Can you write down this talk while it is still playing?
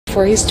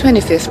For his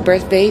 25th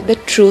birthday,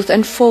 the truth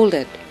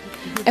unfolded.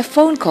 A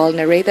phone call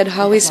narrated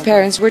how his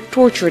parents were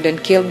tortured and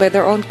killed by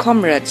their own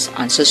comrades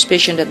on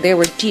suspicion that they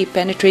were deep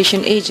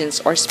penetration agents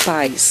or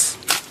spies.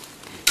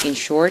 In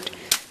short,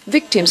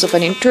 victims of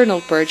an internal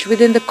purge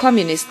within the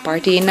Communist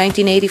Party in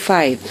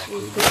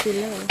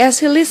 1985. As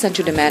he listened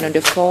to the man on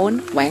the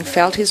phone, Weng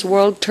felt his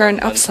world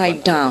turn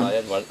upside down.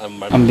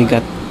 Ang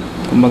bigat.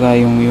 Kumbaga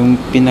yung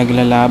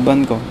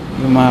pinaglalaban ko,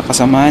 yung mga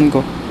kasamahan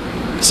ko,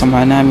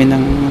 kasama namin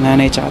ng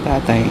nanay at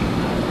tatay.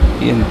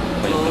 Yun.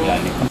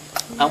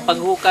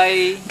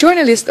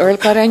 Journalist Earl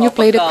Carreño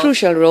played a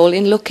crucial role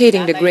in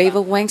locating the grave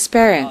of Weng's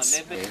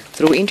parents.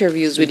 Through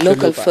interviews with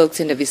local folks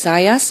in the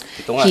Visayas,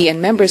 he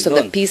and members of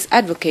the Peace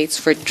Advocates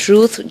for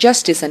Truth,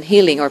 Justice and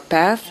Healing or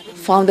PATH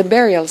found the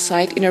burial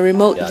site in a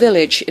remote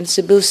village in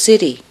Cebu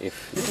City.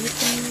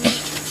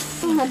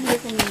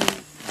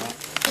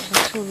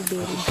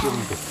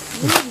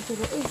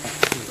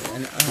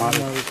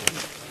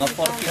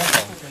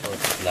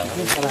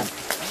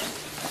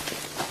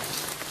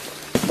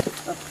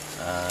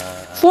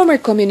 Former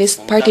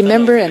Communist Party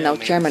member and now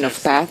chairman of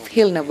PATH,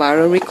 Gil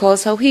Navarro,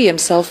 recalls how he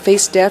himself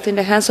faced death in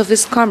the hands of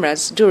his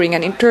comrades during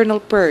an internal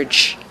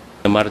purge.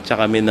 Namarcha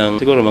kami ng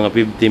siguro mga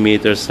 50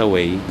 meters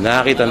away.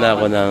 Nakakita na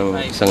ako ng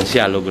isang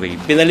shallow grave.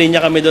 Pinalinya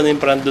kami doon in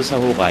front doon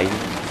sa hukay.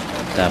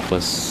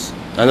 Tapos,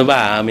 ano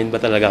ba, amin ba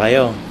talaga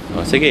kayo?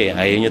 O, sige,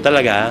 ayaw nyo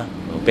talaga.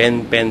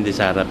 Pen di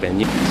sa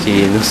harapan.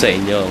 Sino sa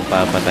inyo ang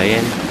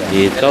papatayin?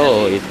 Ito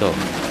o ito.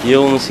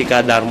 Yung si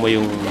Kadarmo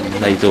yung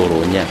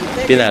naituro niya.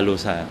 Pinalo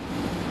sa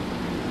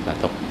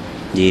patok.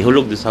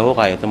 Hulog doon sa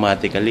hukay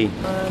automatically.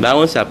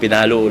 Bangon siya,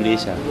 pinalo uli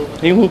siya.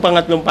 Yung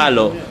pangatlong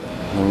palo,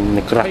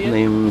 nag-crack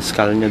na yung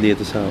skull niya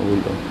dito sa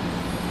ulo.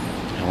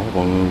 Ako,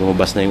 kung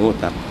lumabas na yung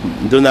utak.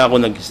 Doon na ako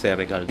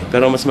nag-hysterical.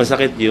 Pero mas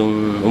masakit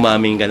yung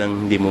umaming ka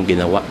ng hindi mo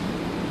ginawa.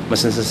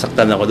 Mas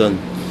nasasaktan ako doon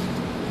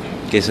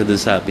kaysa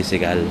doon sa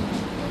physical.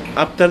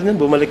 After nun,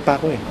 bumalik pa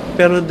ako eh.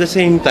 Pero at the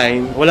same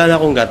time, wala na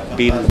akong gut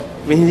feel.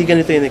 Hindi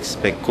ganito yung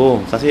expect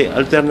ko. Kasi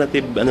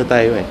alternative ano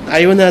tayo eh.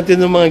 Ayaw natin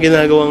ng mga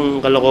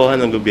ginagawang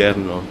kalokohan ng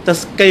gobyerno.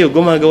 Tapos kayo,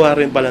 gumagawa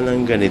rin pala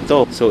ng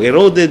ganito. So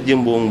eroded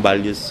yung buong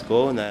values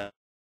ko na...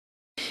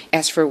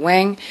 As for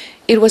Weng,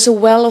 it was a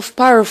well of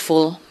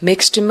powerful,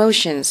 mixed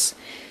emotions.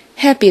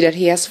 Happy that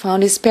he has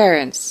found his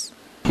parents.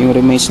 Yung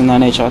remains ng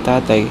nanay at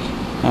tatay,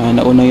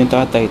 nauna yung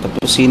tatay,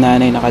 tapos si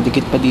nanay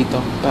nakadikit pa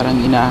dito, parang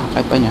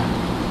inaakay pa niya.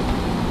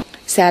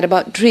 Sad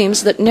about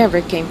dreams that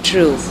never came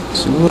true.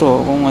 Siguro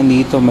kung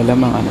andito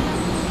malamang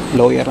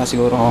lawyer na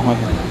siguro ako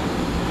ngayon.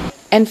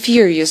 And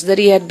furious that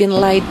he had been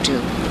lied to.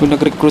 Kung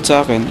nag-recruit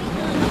sa akin,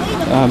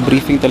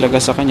 briefing talaga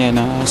sa kanya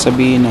na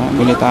sabihin na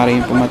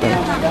military yung pumatay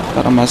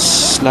para mas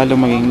lalo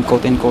maging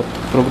quote-unquote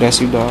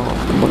progressive daw ako.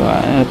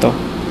 Baga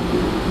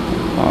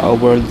a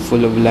world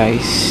full of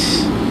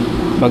lies.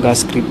 Baga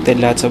scripted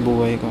lahat sa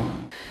buhay ko.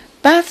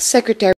 PATH Secretary